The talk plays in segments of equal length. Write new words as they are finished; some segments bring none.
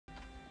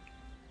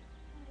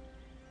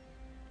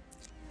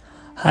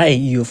Hi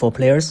EU4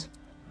 players,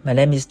 my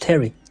name is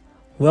Terry.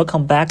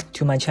 Welcome back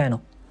to my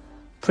channel.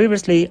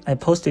 Previously, I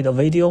posted a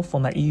video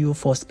for my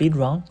EU4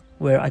 speedrun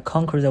where I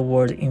conquered the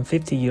world in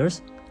 50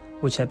 years,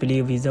 which I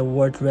believe is a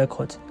world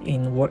record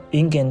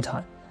in game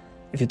time.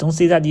 If you don't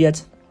see that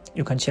yet,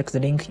 you can check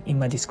the link in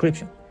my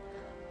description.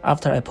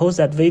 After I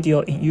posted that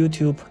video in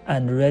YouTube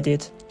and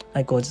Reddit,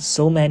 I got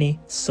so many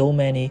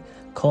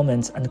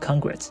comments and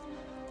congrats.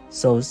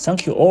 So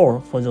thank you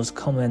all for those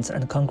comments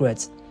and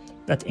congrats.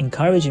 That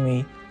encouraged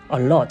me a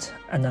lot,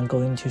 and I'm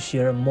going to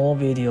share more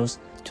videos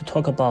to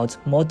talk about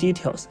more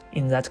details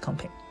in that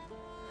campaign.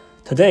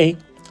 Today,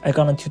 I'm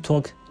going to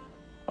talk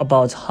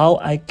about how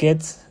I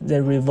get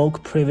the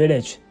Revoke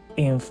privilege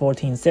in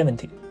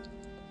 1470.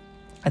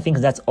 I think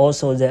that's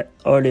also the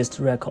earliest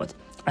record,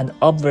 and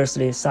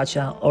obviously such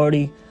an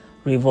early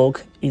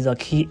Revoke is a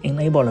key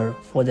enabler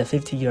for the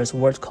 50 years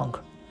world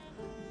conquer.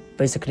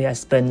 Basically, I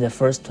spent the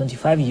first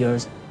 25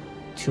 years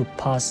to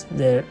pass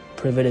the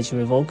privilege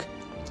Revoke,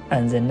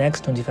 and the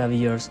next 25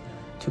 years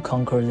to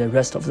conquer the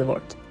rest of the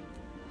world.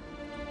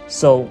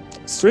 So,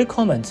 3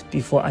 comments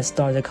before I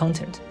start the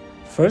content.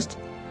 First,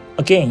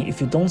 again,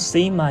 if you don't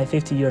see my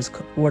 50 years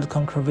world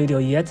conquer video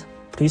yet,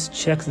 please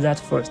check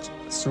that first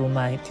through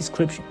my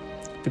description,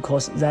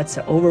 because that's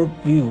an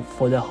overview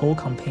for the whole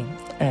campaign,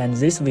 and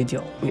this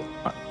video we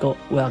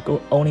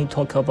will only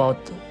talk about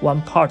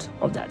one part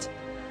of that.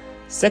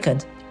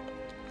 Second,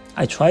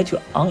 I try to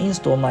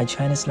uninstall my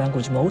Chinese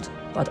language mode,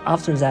 but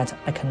after that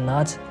I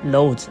cannot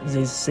load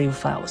these save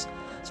files,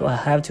 so I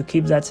have to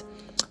keep that.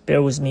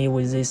 Bear with me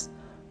with this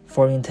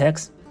foreign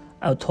text.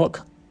 I'll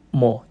talk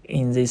more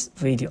in this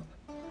video.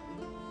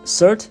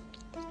 Third,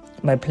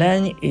 my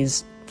plan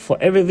is for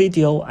every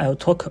video I'll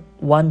talk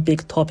one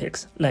big topic,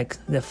 like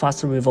the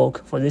fast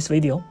revoke for this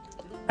video,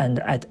 and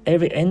at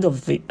the end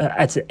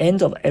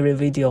of every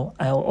video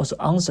I'll also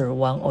answer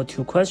 1 or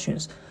 2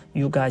 questions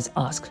you guys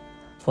ask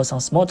for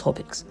some small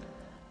topics.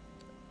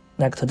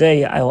 Like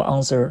today, I will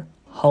answer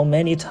how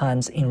many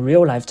times in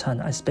real lifetime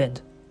I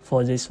spent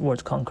for this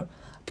world conquer,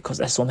 because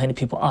there's so many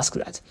people ask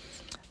that.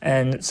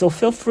 And so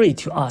feel free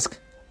to ask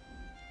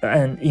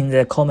and in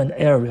the comment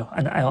area,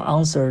 and I'll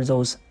answer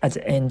those at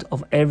the end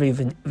of every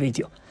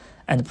video.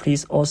 And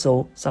please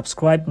also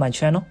subscribe my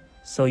channel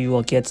so you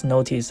will get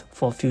notice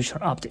for future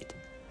update.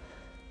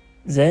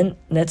 Then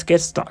let's get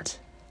started.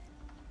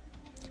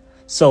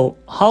 So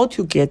how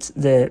to get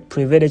the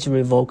privilege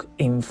revoke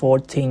in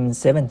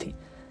 1470?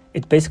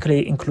 It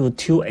basically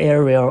includes 2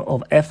 areas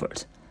of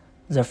effort.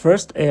 The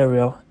first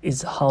area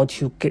is how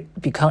to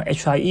become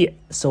HRE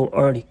so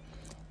early.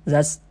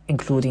 That's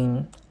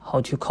including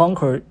how to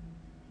conquer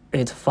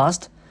it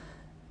fast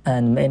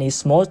and many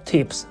small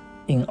tips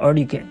in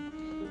early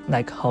game,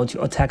 like how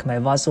to attack my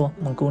vassal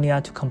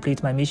Mongolia to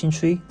complete my mission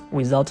tree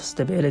without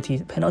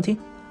stability penalty,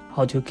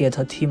 how to get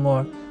a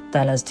Timur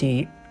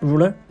dynasty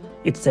ruler,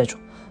 etc.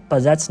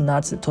 But that's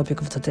not the topic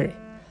of today.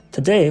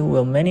 Today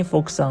we'll mainly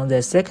focus on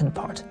the second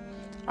part.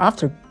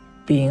 After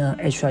being an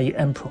HRE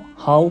emperor,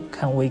 how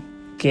can we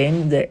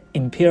gain the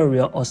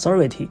imperial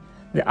authority,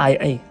 the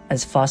IA,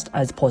 as fast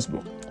as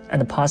possible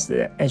and pass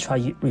the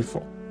HRE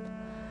reform?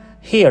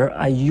 Here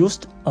I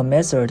used a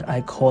method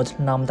I called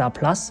Lambda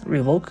Plus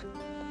Revoke.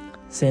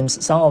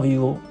 Since some of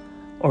you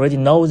already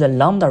know the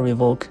Lambda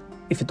Revoke,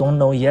 if you don't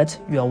know yet,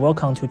 you are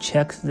welcome to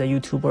check the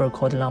YouTuber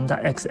called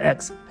Lambda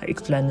XX. I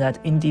explained that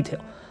in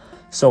detail.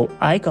 So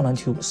I'm going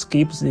to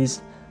skip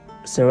these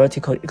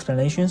theoretical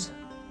explanations.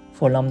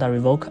 For Lambda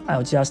Revoke,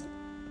 I'll just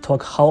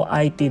talk how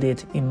I did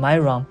it in my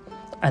run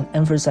and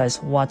emphasize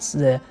what's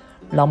the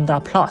Lambda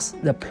Plus,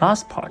 the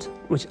plus part,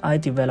 which I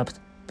developed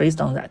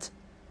based on that.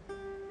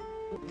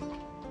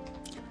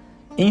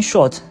 In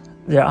short,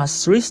 there are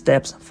 3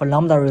 steps for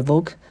Lambda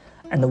Revoke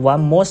and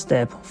 1 more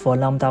step for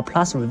Lambda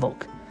Plus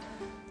Revoke.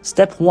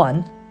 Step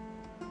 1,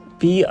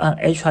 be an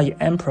HRE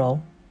emperor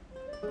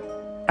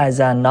as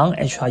a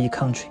non-HRE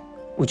country,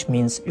 which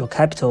means your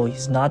capital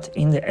is not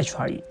in the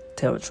HRE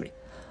territory.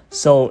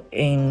 So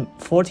in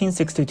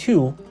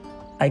 1462,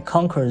 I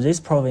conquered this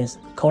province,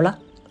 Kola,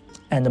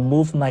 and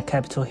moved my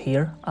capital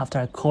here after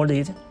I called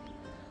it.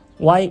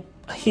 Why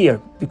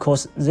here?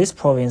 Because this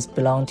province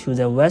belonged to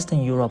the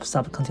Western Europe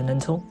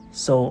subcontinental,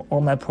 so all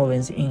my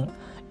province in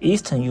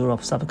Eastern Europe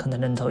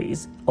subcontinental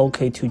is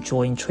okay to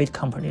join trade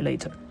company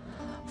later.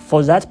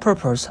 For that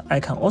purpose,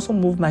 I can also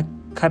move my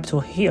capital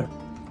here.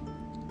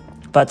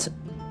 But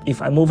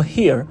if I move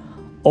here,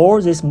 all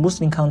these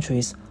Muslim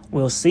countries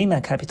will see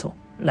my capital,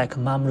 like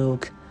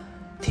Mamluk,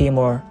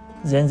 Timur,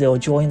 then they'll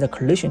join the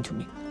coalition to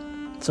me.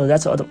 So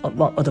that's an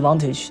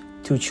advantage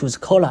to choose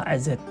Kola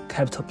as the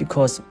capital,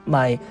 because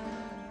my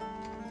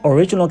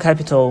original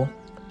capital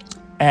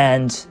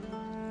and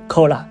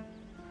Kola,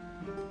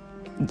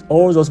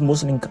 all those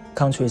Muslim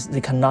countries,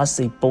 they cannot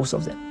see both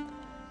of them.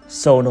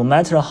 So no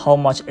matter how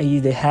much AE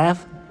they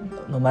have,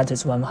 no matter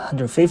it's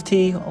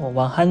 150 or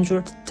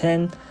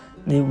 110,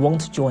 they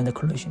won't join the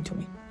coalition to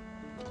me.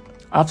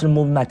 After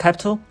moving my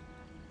capital,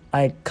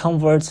 I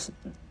convert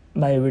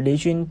my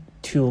religion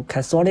to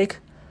Catholic,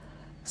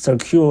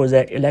 secure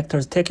the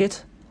elector's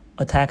ticket,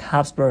 attack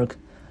Habsburg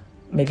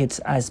make it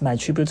as my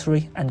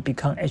tributary and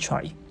become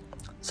HRE.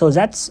 So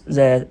that's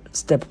the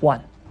step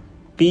 1,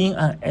 being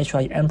an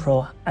HRE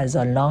emperor as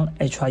a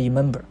non-HRE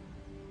member.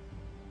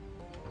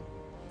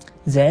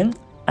 Then,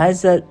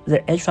 as the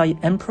HRE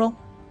emperor,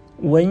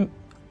 when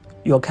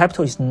your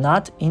capital is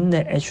not in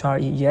the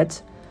HRE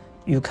yet,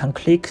 you can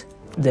click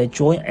the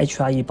Join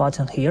HRE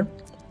button here,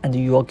 and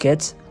you will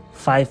get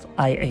 5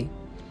 IA.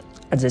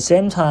 At the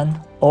same time,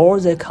 all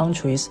the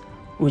countries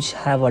which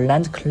have a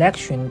land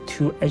collection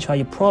to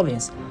HRE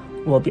province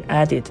will be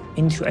added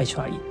into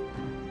HRE,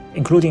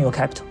 including your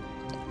capital.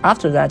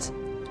 After that,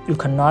 you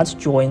cannot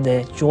join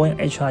the Join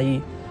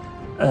HRE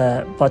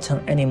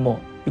button anymore.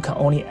 You can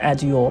only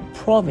add your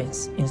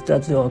province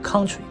instead of your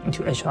country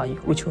into HRE,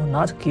 which will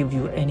not give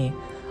you any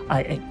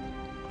IA.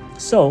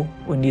 So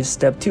we need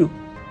step 2.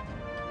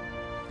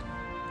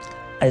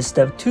 At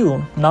step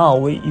 2, now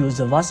we use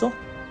the vassal.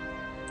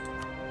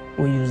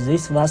 We use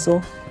this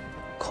vassal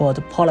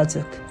called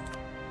politic.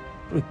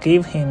 We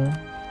give him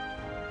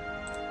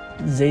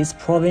these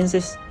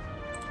provinces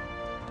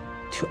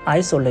to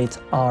isolate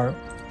our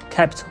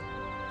capital.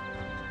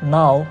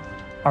 Now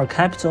our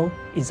capital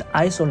is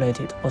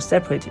isolated or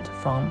separated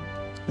from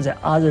the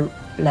other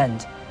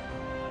land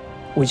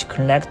which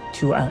connect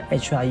to an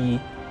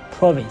HRE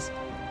province.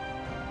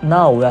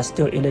 Now we are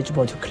still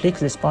eligible to click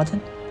this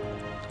button,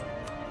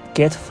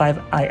 get 5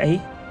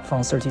 IA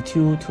from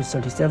 32 to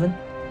 37,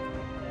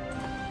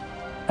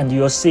 and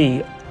you'll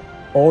see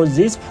all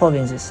these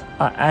provinces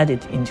are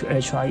added into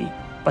HRE,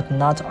 but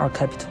not our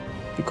capital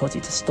because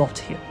it stopped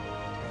here.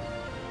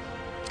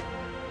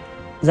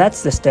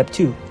 That's the step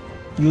 2.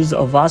 Use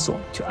a vassal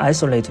to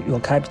isolate your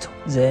capital,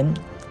 then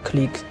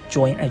click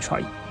Join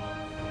HRE.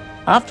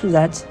 After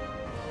that,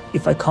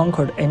 if I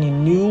conquered any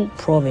new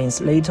province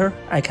later,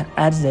 I can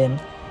add them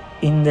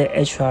in the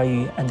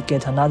HRE and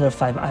get another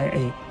 5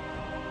 IA.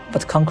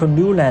 But conquer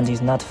new land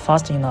is not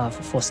fast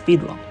enough for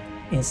speedrun.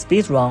 In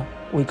speedrun,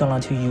 we're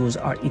going to use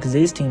our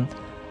existing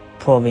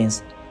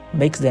province,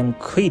 make them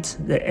quit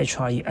the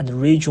HRE and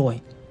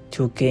rejoin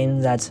to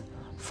gain that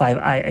 5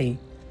 IA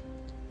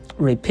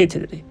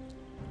repeatedly.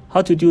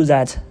 How to do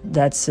that?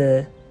 That's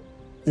the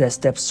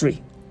step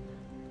 3,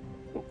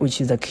 which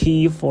is the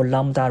key for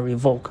Lambda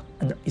Revoke,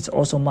 and it's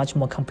also much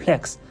more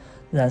complex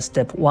than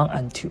step 1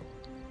 and 2.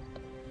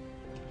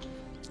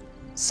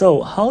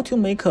 So how to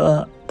make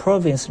a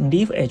province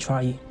leave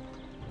HRE?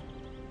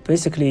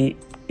 Basically,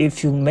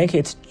 if you make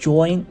it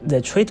join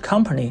the trade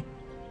company,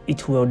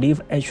 it will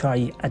leave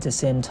HRE at the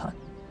same time.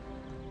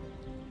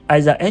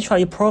 As an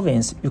HRE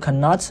province, you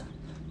cannot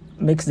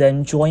make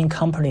them join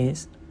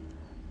companies.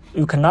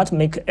 You cannot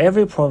make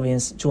every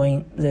province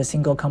join the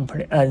single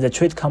company, the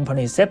trade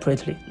company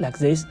separately like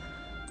this,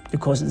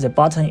 because the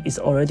button is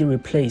already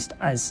replaced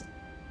as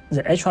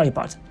the HRE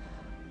button.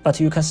 But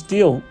you can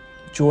still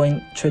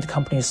join trade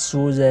companies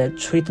through the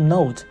trade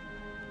node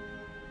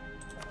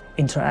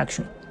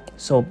interaction.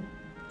 So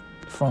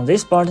from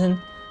this button,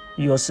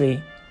 you'll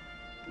see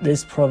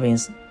this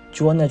province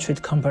join the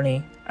trade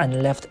company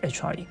and left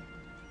HRE.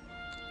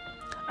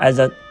 As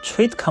a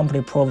trade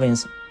company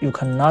province, you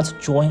cannot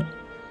join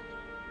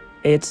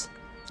it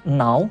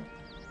now,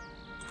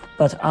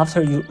 but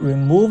after you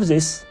remove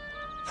this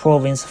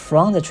province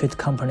from the trade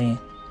company,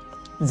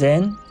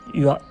 then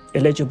you are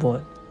eligible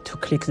to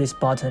click this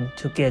button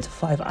to get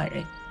 5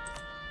 IA.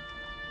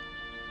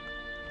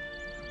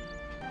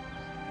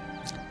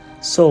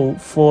 So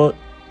for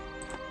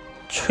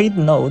trade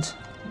node,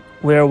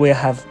 where we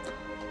have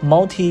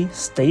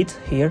multi-state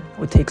here,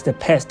 we take the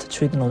past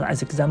trade node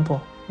as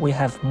example. We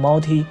have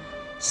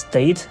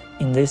multi-state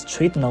in this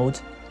trade node,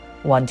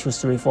 1, 2,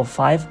 3, 4,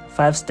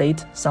 5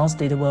 state. Some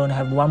state will only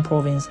have 1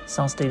 province,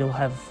 some state will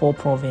have 4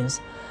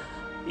 province.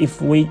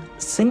 If we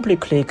simply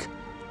click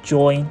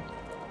join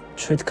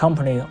trade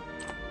company,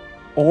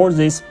 all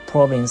these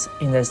province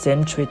in the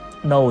same trade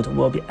node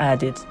will be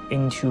added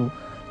into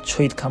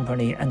trade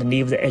company and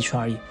leave the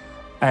HRE.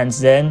 And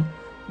then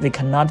they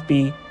cannot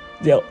be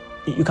there.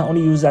 You can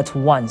only use that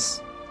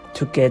once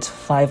to get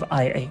 5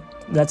 IA.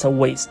 That's a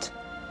waste.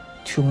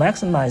 To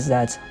maximize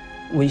that,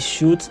 we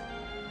should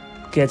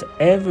get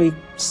every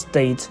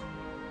state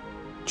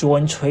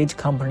join trade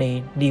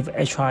company, leave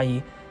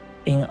HRE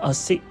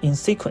in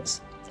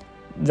sequence.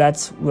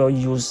 That will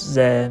use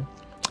the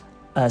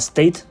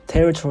state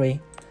territory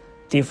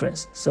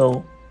difference.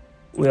 So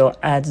we'll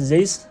add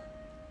this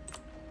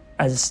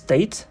as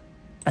state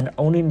and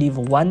only leave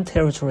 1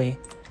 territory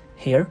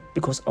here,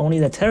 because only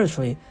the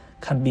territory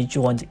can be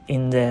joined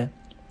in the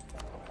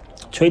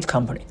trade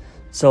company.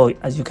 So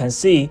as you can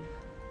see,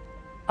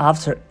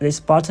 after this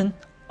button,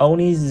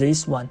 only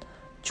this one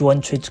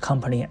join trade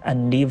company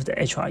and leave the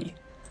HRE.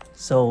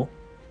 So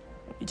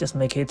we just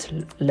make it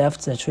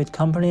left the trade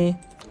company,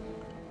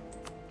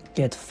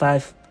 get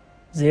 5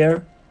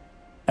 there,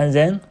 and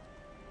then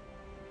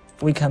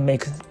we can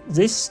make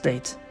this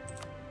state,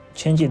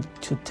 change it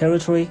to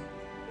territory,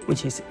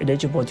 which is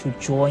eligible to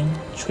join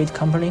trade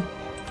company,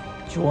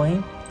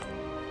 join,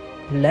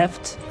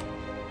 left,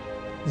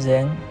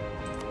 then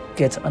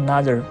get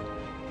another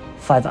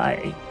 5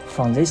 IA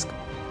from this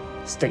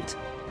state.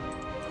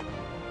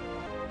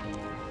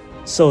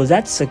 So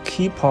that's the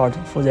key part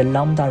for the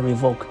Lambda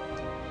Revoke.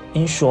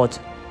 In short,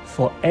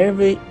 for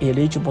every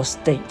eligible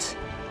state,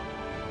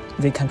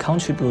 they can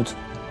contribute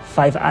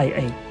 5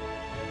 IA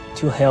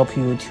to help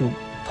you to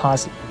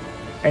pass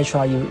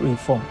HRE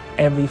reform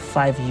every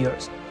 5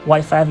 years.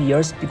 Why 5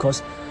 years?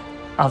 Because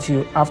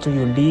after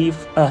you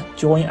leave,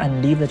 join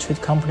and leave the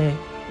trade company,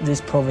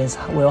 this province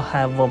will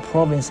have a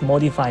province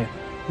modifier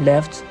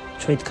left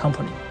trade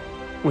company,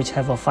 which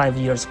have a 5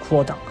 years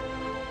cooldown.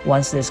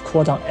 Once this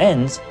cooldown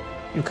ends,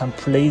 you can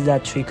play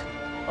that trick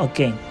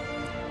again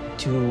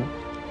to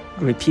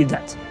repeat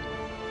that.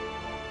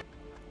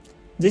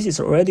 This is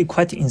already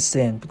quite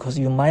insane because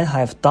you might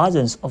have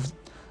dozens of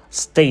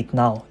states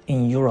now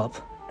in Europe,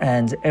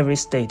 and every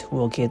state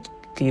will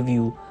give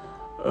you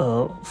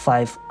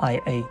 5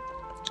 IA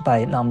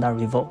by Lambda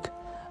Revoke.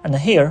 And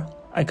here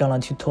I'm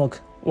going to talk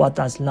what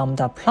does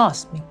Lambda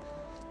Plus mean.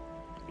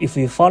 If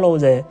we follow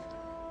the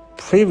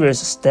previous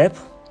step,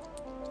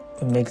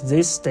 we make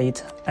this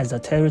state as a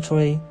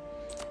territory,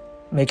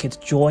 make it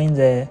join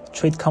the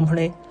trade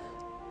company.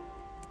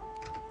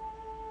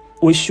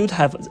 We should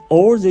have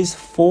all these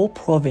 4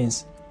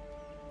 provinces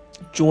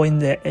join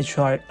the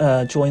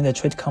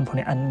trade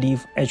company and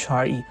leave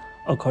HRE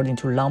according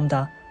to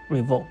Lambda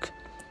Revoke.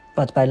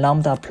 But by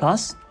Lambda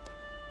Plus,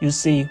 you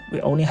see we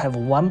only have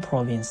 1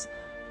 province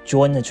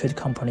join the trade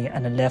company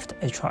and left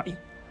HRE.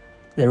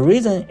 The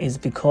reason is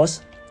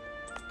because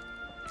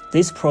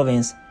this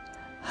province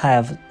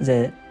have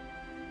the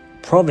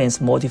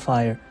province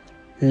modifier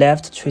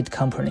left trade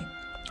company,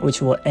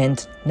 which will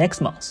end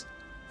next month,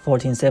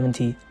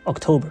 1470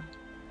 October.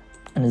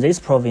 And this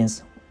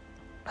province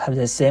have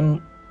the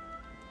same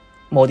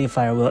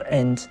modifier will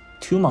end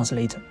 2 months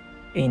later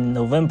in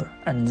November,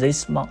 and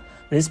this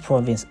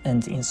province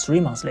ends in 3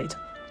 months later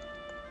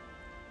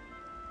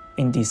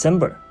in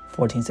December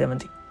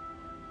 1470.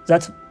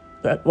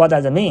 What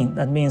does it mean?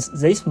 That means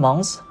this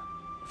month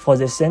for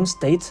the same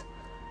state,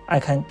 I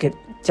can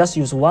just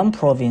use 1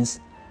 province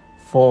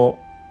for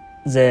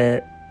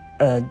the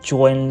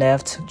join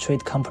left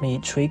trade company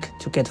trick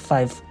to get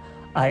 5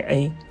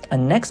 IA,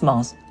 and next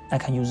month I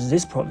can use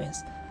this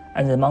province,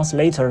 and the month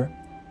later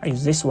I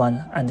use this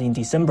one, and in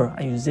December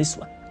I use this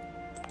one.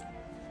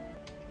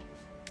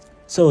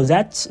 So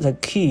that's the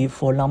key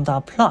for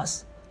Lambda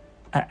Plus.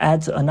 I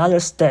add another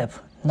step,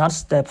 not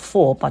step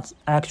 4, but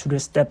actually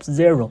step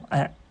 0.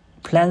 I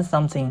plan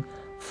something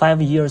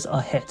 5 years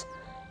ahead.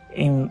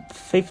 In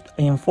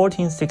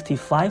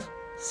 1465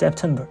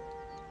 September,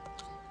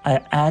 I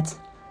add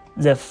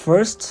the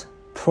first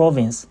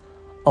province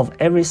of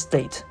every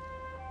state.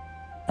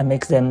 I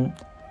make them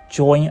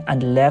join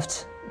and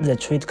left the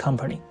trade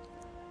company.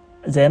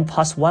 Then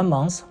past 1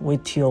 month,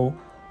 wait till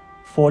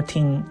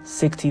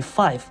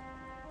 1465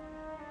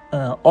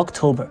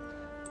 October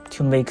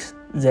to make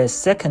the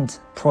second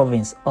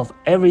province of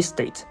every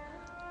state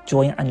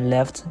join and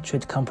left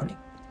trade company.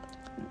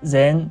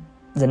 Then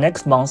the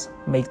next month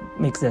make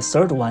the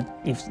 3rd one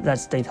if that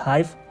state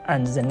have,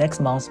 and the next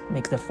month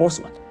make the 4th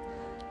one.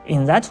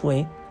 In that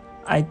way,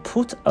 I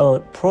put a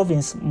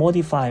province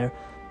modifier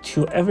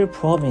to every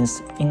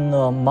province in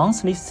a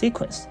monthly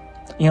sequence.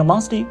 In a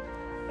monthly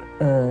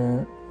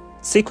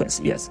sequence,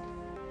 yes.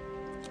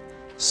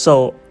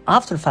 So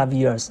after 5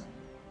 years,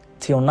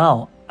 till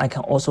now, I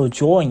can also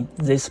join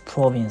this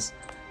province,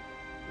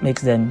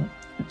 make them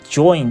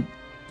join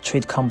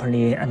trade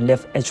company and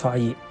left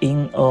HRE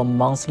in a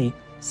monthly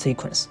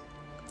sequence.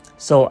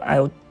 So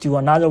I'll do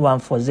another one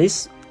for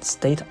this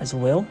state as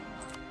well.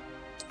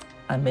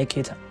 I make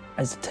it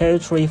as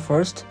territory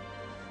first,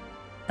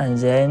 and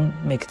then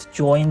make it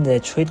join the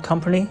trade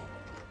company.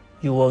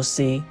 You will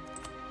see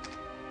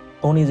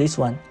only this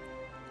one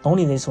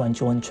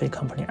joined trade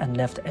company and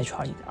left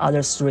HRE. The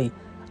other 3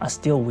 are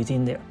still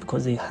within there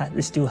because they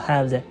still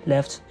have the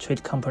left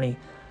trade company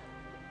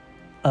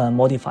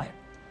modifier.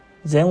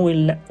 Then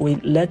we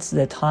let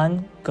the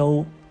time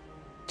go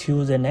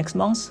to the next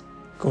month,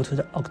 go to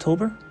the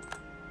October.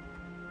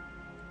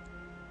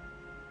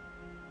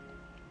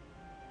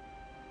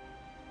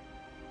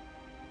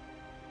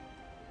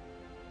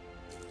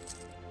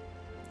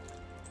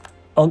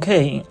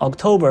 Okay, in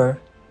October,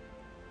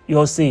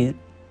 you'll see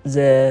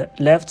the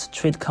left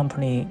trade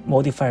company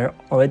modifier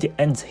already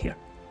ends here.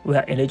 We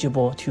are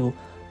eligible to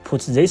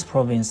put this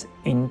province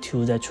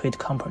into the trade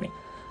company.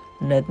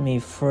 Let me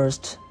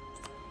first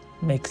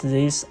make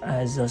this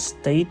as a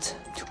state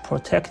to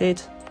protect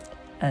it,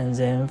 and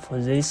then for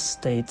this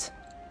state,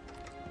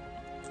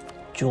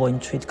 join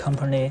trade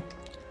company.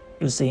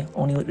 You see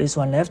only this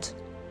one left.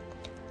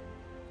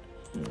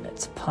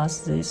 Let's pass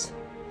this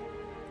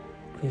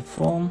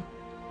reform.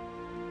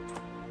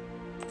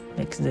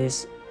 Make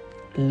this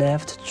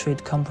left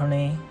trade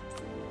company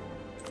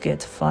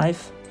get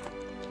 5,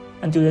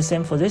 and do the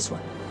same for this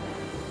one,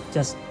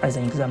 just as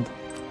an example.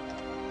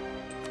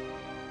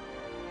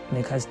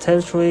 Make as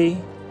territory,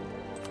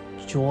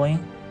 join,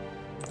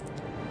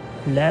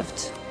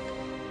 left,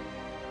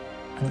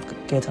 and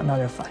get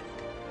another 5.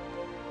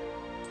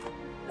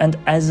 And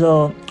as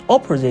an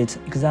opposite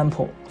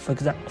example,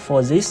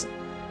 for this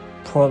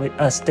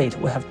state,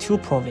 we have 2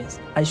 provinces.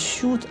 I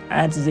should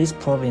add this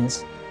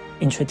province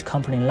in trade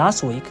company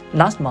last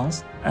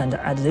month, and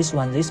add this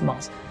one this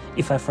month.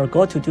 If I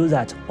forgot to do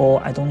that,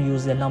 or I don't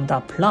use the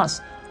Lambda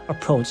Plus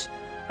approach,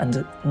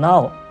 and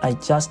now I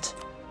just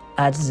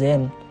add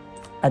them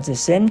at the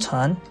same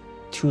time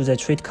to the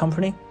trade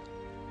company,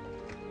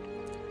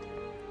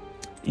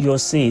 you'll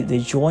see they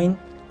join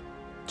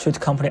trade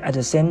company at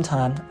the same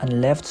time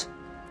and left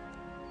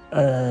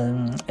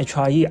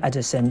HRE at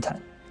the same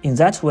time. In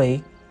that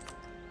way,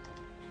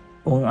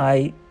 when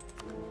I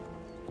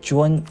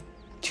join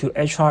to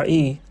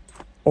HRE,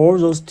 all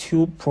those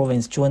 2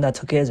 provinces join that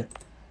together,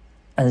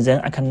 and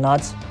then I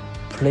cannot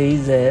play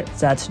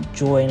that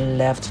join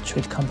left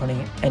trade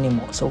company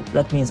anymore. So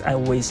that means I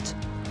waste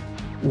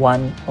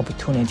one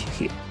opportunity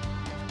here.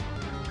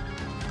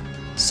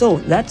 So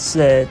that's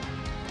the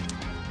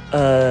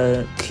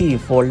key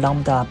for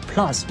Lambda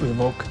Plus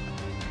Revoke.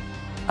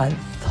 I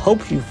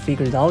hope you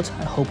figured it out.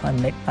 I hope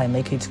I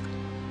make it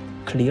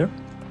clear.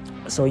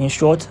 So in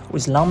short,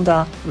 with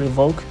Lambda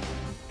Revoke,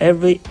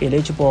 every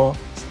eligible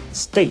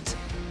state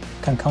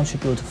can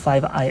contribute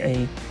 5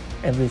 IA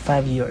every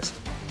 5 years.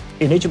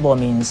 Eligible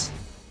means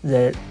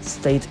the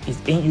state is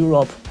in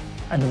Europe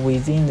and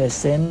within the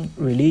same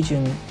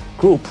religion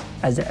group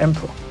as the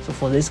emperor. So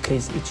for this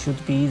case, it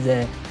should be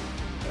the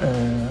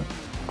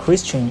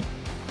Christian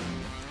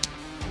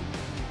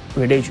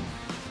religion.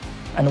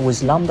 And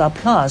with Lambda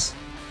Plus,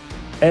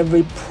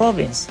 every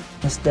province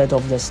instead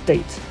of the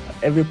state,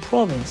 every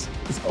province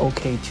is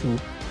okay to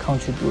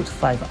contribute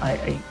 5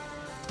 IA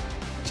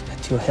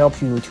to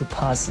help you to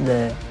pass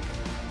the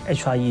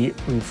HRE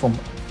reform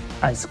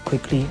as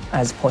quickly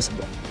as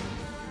possible.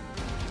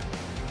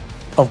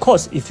 Of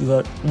course, if you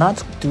are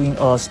not doing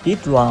a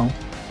speed run,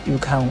 you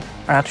can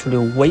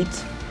actually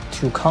wait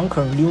to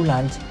conquer new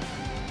land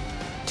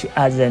to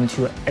add them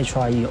to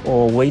HRE,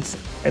 or wait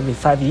every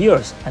 5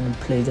 years and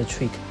play the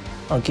trick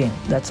again.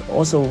 That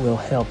also will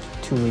help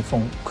to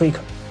reform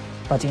quicker.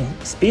 But in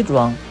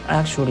speedrun,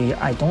 actually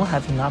I don't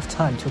have enough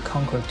time to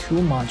conquer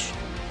too much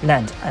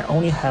land. I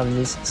only have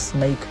this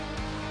snake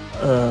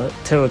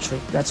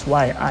territory. That's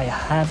why I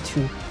have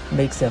to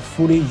make the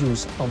fully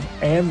use of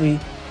every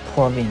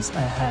province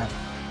I have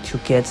to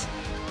get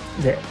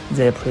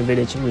the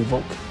privilege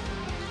revoke.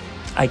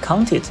 I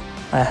counted,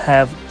 I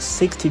have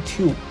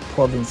 62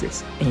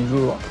 provinces in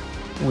Europe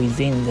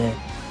within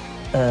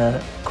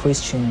the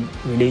Christian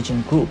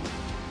religion group.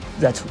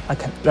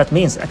 That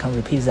means I can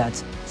repeat that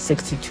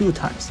 62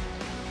 times.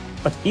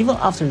 But even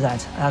after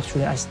that,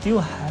 actually I still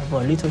have a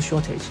little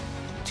shortage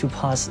to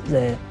pass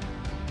the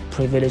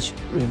privilege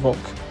revoke.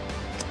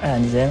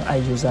 And then I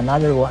use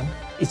another one.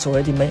 It's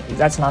already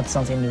that's not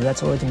something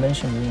that's already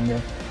mentioned in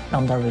the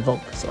Lambda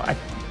revoke. So I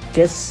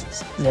get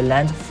the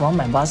land from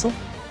my vassal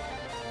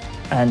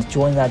and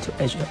join that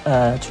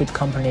to trade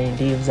company,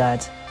 leave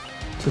that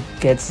to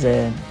get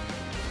the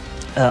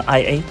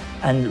IA,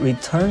 and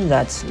return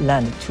that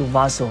land to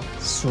vassal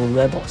through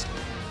rebels,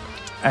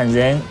 and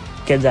then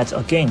get that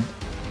again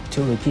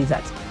to repeat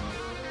that.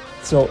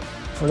 So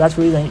for that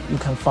reason, you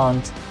can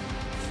find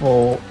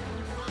for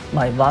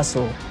my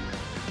vassal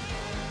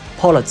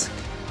Politic,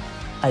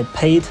 I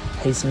paid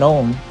his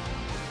loan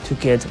to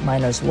get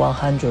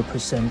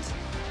 -100%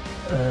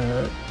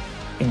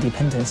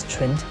 independence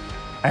trend,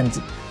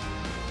 and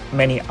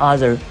many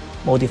other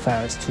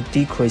modifiers to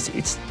decrease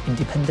its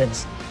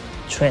independence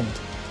trend,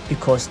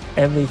 because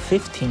every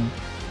 15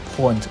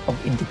 point of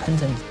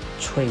independent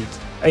trend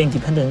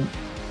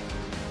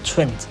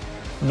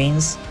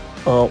means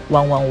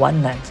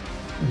 111 land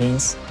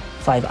means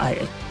 5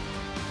 IA.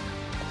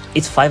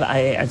 It's 5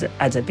 IA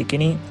at the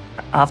beginning.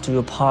 After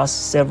you pass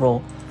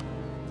several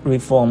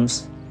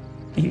reforms,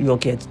 you'll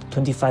get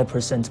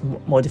 25%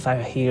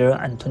 modifier here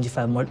and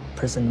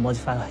 25%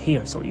 modifier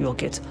here. So you'll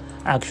get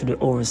actually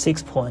over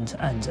 6 points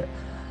and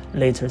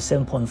later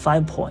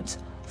 7.5 points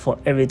for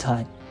every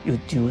time you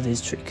do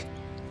this trick.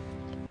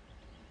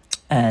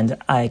 And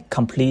I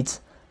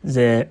complete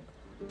the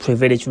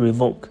privilege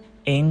revoke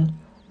in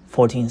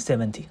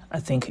 1470. I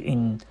think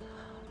in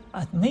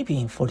maybe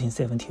in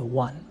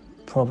 1471,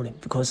 probably,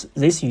 because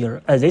this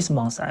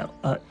month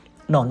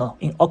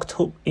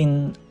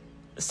in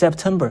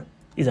September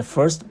is the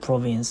first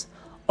province,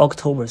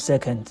 October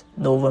 2nd,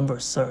 November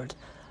 3rd,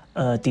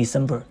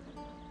 December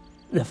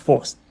the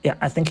 4th. Yeah,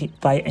 I think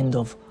by end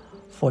of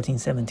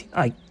 1470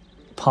 I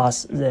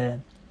pass the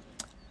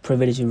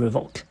privilege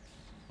revoke.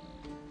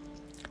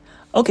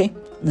 Okay,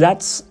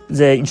 that's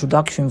the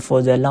introduction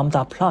for the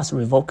Lambda Plus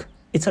revoke.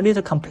 It's a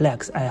little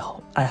complex,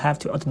 I have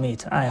to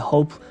admit. I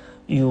hope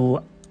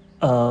you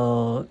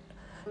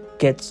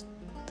get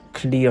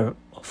clear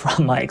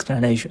from my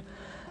explanation.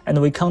 And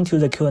we come to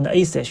the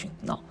Q&A session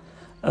now.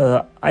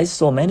 I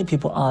saw many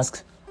people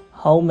ask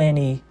how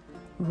many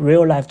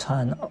real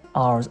lifetime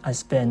hours I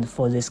spent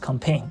for this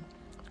campaign,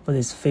 for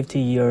this 50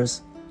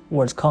 years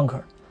World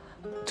Conquer.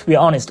 To be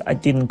honest, I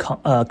didn't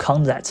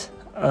count that.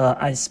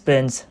 I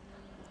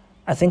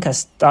think I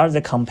started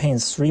the campaign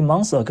 3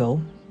 months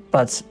ago,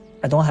 but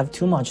I don't have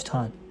too much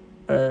time.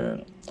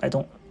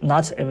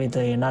 not every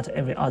day, not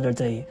every other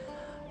day.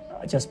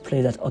 I just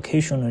play that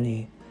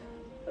occasionally,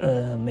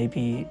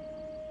 maybe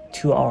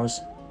 2 hours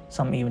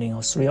some evening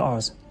or 3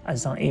 hours at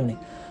some evening.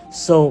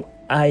 So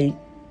I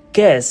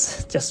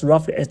guess, just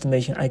roughly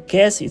estimation, I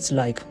guess it's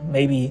like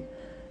maybe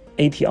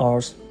 80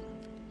 hours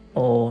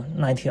or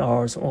 90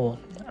 hours, or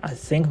I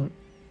think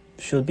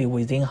should be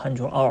within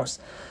 100 hours.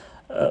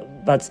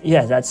 But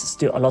yeah, that's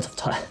still a lot of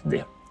time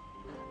there.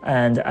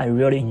 And I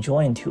really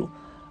enjoy to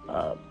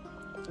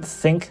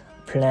think,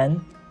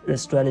 plan the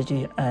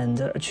strategy, and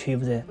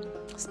achieve the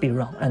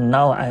speedrun. And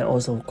now I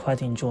also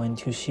quite enjoy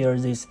to share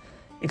this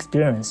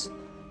experience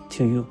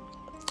to you,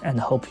 and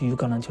hope you're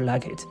gonna to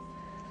like it.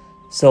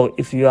 So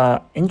if you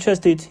are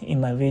interested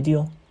in my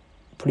video,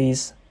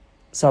 please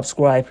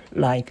subscribe,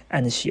 like,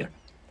 and share.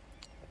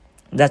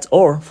 That's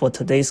all for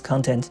today's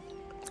content.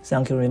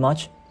 Thank you very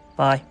much.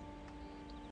 Bye.